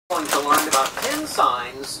going to learn about 10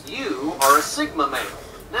 signs you are a Sigma male.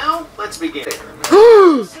 Now, let's begin.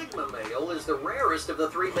 Sigma male is the rarest of the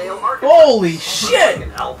 3 male archetypes. Holy shit! Like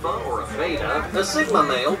an alpha or a beta, the Sigma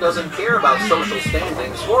male doesn't care about social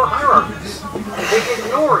standings or hierarchies. They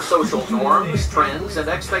ignore social norms, trends, and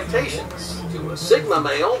expectations. To a Sigma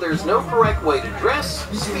male, there's no correct way to dress,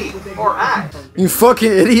 speak, or act. You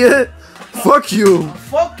fucking idiot! Fuck you!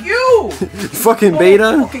 Fuck you! You fucking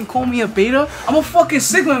beta! Fucking call me a beta? I'm a fucking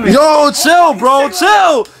Sigma man! Yo, chill, bro,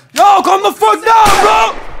 chill! Yo, calm the fuck down,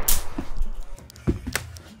 bro!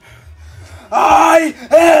 I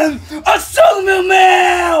am a Sigma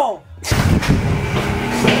male!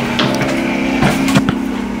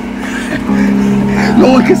 No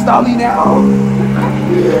one can stop me now!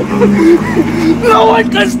 No one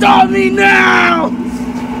can stop me now!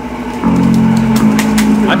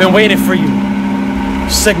 I've been waiting for you,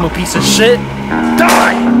 Sigma piece of shit.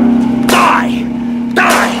 Die! Die!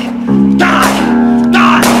 Die! Die!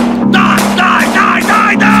 Die! Die! Die!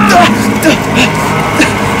 Die! Die!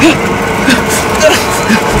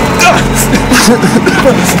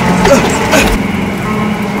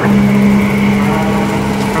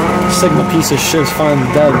 Sigma piece of shit is finally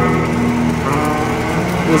dead.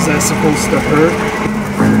 Was that supposed to hurt?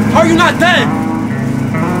 How are you not dead?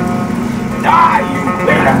 Die, you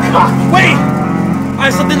beta cock! Wait! I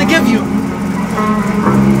have something to give you.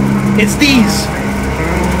 It's these.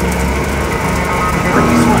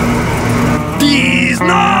 These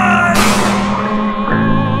knives!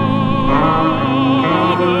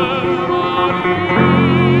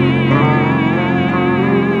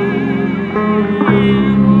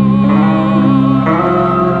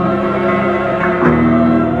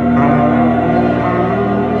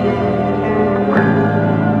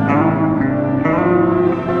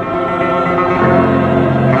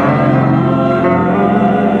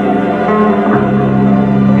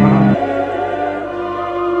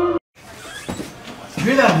 You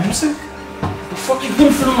hear that music? The fuck you doing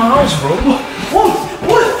in front of my house, bro? What?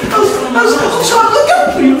 I was trying to look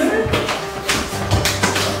out for you, man.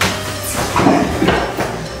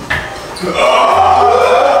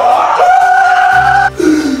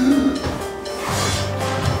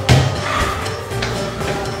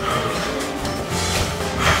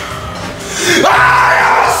 Ah!